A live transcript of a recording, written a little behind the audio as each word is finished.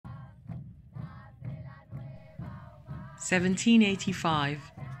1785,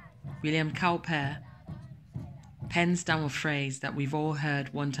 William Cowper pens down a phrase that we've all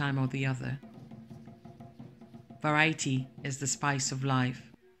heard one time or the other. Variety is the spice of life.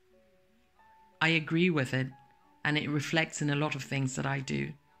 I agree with it, and it reflects in a lot of things that I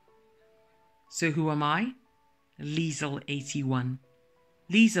do. So who am I? Liesel 81.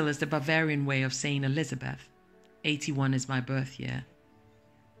 Liesel is the Bavarian way of saying Elizabeth. 81 is my birth year.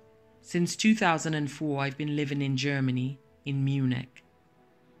 Since 2004, I've been living in Germany, in Munich.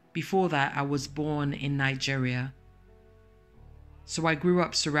 Before that, I was born in Nigeria. So I grew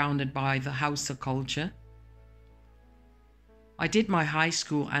up surrounded by the Hausa culture. I did my high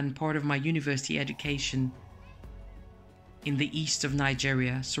school and part of my university education in the east of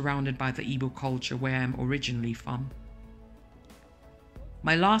Nigeria, surrounded by the Igbo culture where I'm originally from.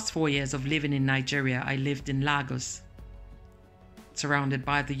 My last 4 years of living in Nigeria, I lived in Lagos, surrounded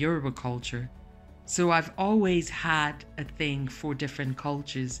by the Yoruba culture. So I've always had a thing for different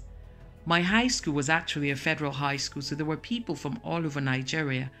cultures. My high school was actually a federal high school, so there were people from all over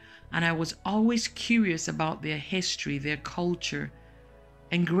Nigeria, and I was always curious about their history, their culture,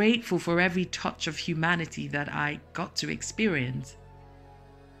 and grateful for every touch of humanity that I got to experience.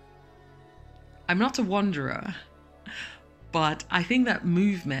 I'm not a wanderer, but I think that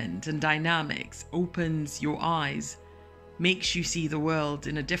movement and dynamics opens your eyes, makes you see the world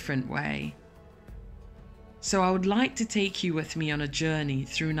in a different way. So I would like to take you with me on a journey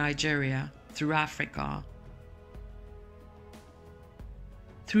through Nigeria, through Africa,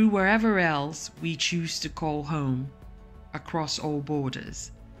 through wherever else we choose to call home, across all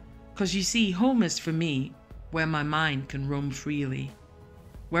borders. Because you see, home is for me where my mind can roam freely,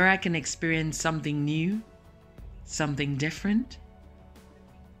 where I can experience something new, something different,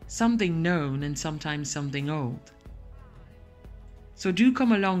 something known, and sometimes something old. So do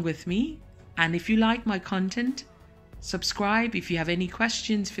come along with me, and if you like my content, subscribe. If you have any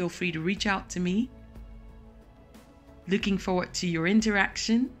questions, feel free to reach out to me. Looking forward to your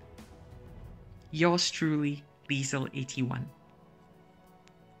interaction. Yours truly, Liesel 81.